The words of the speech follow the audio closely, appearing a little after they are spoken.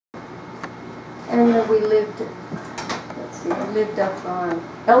And then we lived, let's see, we lived up on,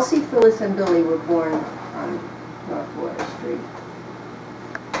 Elsie, Phyllis, and Billy were born on North Water Street.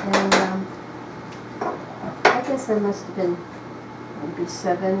 And I guess I must have been maybe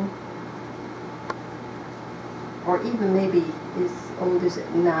 7, or even maybe as old as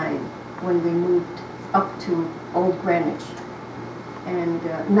 9 when we moved up to Old Greenwich. And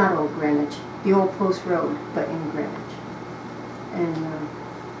not Old Greenwich, the old Post Road, but in Greenwich. And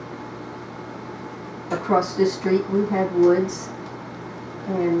across the street we had woods,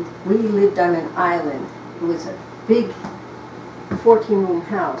 and we lived on an island. It was a big 14-room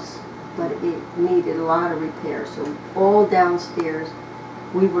house, but it needed a lot of repair. So all downstairs,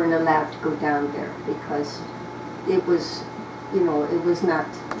 we weren't allowed to go down there because it was, you know, it was not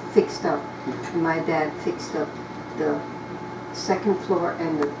fixed up. And my dad fixed up the 2nd floor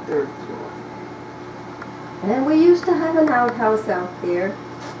and the 3rd floor. And we used to have an outhouse out there,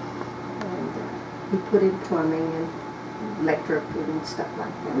 and we put in plumbing and electric and stuff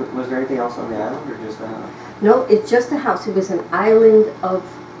like that. Was there anything else on the island, or just the house? No, it's just a house. It was an island of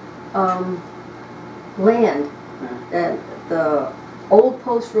land. And the old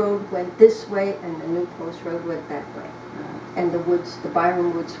Post Road went this way, and the new Post Road went that way. And the woods, the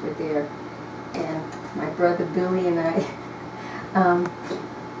Byron Woods were there. And my brother Billy and I,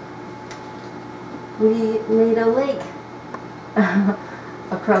 we made a lake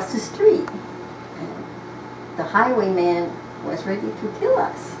across the street. And the highwayman was ready to kill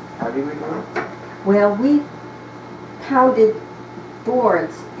us. How did we do it? Well, we pounded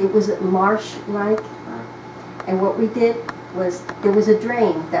boards. It was marsh-like. And what we did was, there was a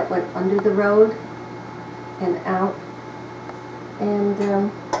drain that went under the road and out.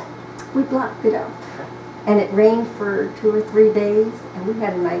 And we blocked it up. And it rained for 2 or 3 days, and we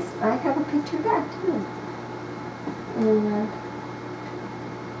had a nice, I have a picture of that too. And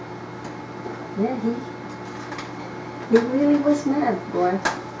yeah, he really was mad, boy.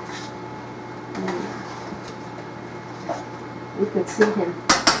 And we could see him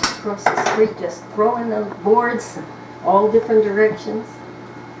across the street just throwing the boards all different directions.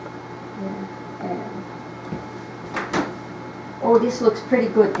 Yeah. And oh, this looks pretty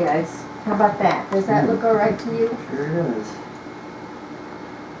good, guys. How about that? Does that look all right to you? Sure does.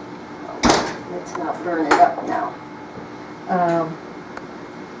 Let's not burn it up now.